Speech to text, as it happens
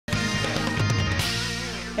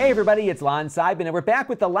Hey everybody, it's Lon.TV, and we're back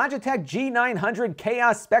with the Logitech G900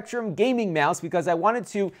 Chaos Spectrum gaming mouse because I wanted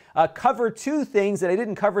to cover two things that I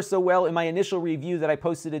didn't cover so well in my initial review that I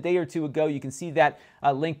posted a day or two ago. You can see that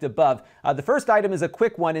linked above. The first item is a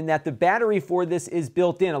quick one in that the battery for this is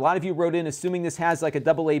built in. A lot of you wrote in assuming this has like a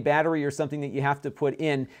AA battery or something that you have to put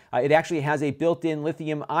in. It actually has a built-in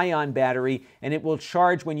lithium-ion battery, and it will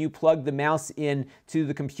charge when you plug the mouse in to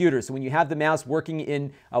the computer. So when you have the mouse working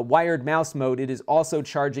in wired mouse mode, it is also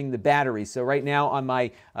charging the battery. So right now on my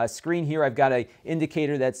screen here, I've got an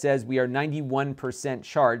indicator that says we are 91%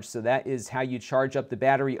 charged. So that is how you charge up the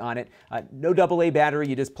battery on it. No AA battery,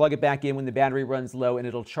 you just plug it back in when the battery runs low and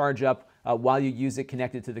it'll charge up while you use it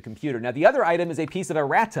connected to the computer. Now the other item is a piece of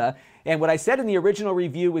errata, and what I said in the original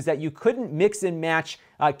review was that you couldn't mix and match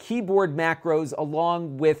keyboard macros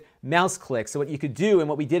along with mouse clicks. So what you could do, and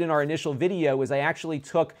what we did in our initial video, was I actually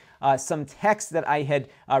took some text that I had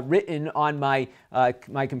written on my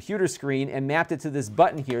computer screen and mapped it to this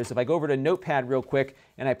button here. So if I go over to Notepad real quick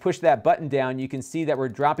and I push that button down, you can see that we're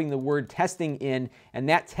dropping the word testing in, and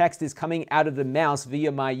that text is coming out of the mouse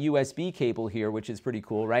via my USB cable here, which is pretty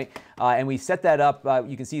cool, right? And we set that up.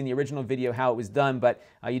 You can see in the original video how it was done, but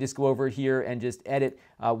you just go over here and just edit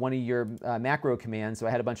one of your macro commands. So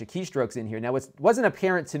I had a bunch of keystrokes in here. Now what wasn't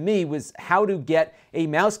apparent to me was how to get a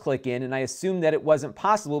mouse click in, and I assumed that it wasn't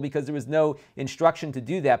possible because there was no instruction to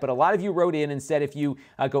do that. But a lot of you wrote in and said if you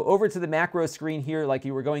go over to the macro screen here like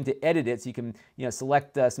you were going to edit it, so you can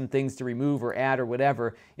select some things to remove or add or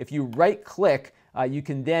whatever. If you right click, you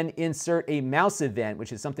can then insert a mouse event,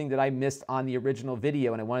 which is something that I missed on the original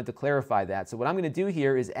video, and I wanted to clarify that. So what I'm going to do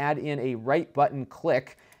here is add in a right button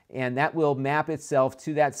click, and that will map itself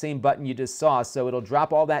to that same button you just saw. So it'll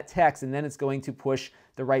drop all that text, and then it's going to push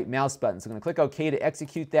the right mouse button. So I'm going to click OK to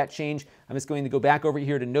execute that change. I'm just going to go back over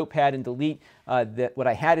here to Notepad and delete what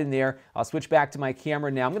I had in there. I'll switch back to my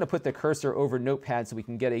camera now. I'm going to put the cursor over Notepad so we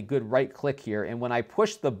can get a good right click here. And when I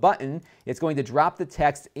push the button, it's going to drop the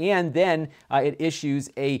text, and then it issues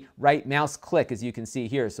a right mouse click, as you can see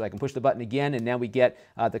here. So I can push the button again, and now we get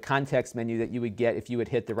the context menu that you would get if you would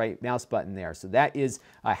hit the right mouse button there. So that is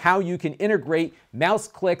how you can integrate mouse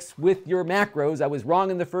clicks with your macros. I was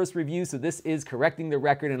wrong in the first review, so this is correcting the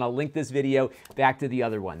record, and I'll link this video back to the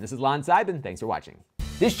other one. This is Lon.TV, and thanks for watching.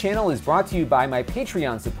 This channel is brought to you by my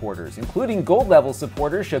Patreon supporters, including gold level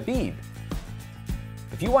supporter Shabib.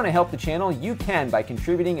 If you want to help the channel, you can by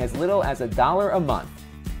contributing as little as $1 a month.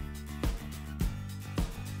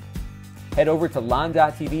 Head over to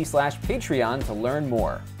Lon.TV/Patreon to learn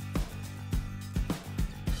more.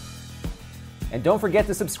 And don't forget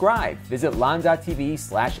to subscribe. Visit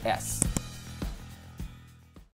Lon.TV/S.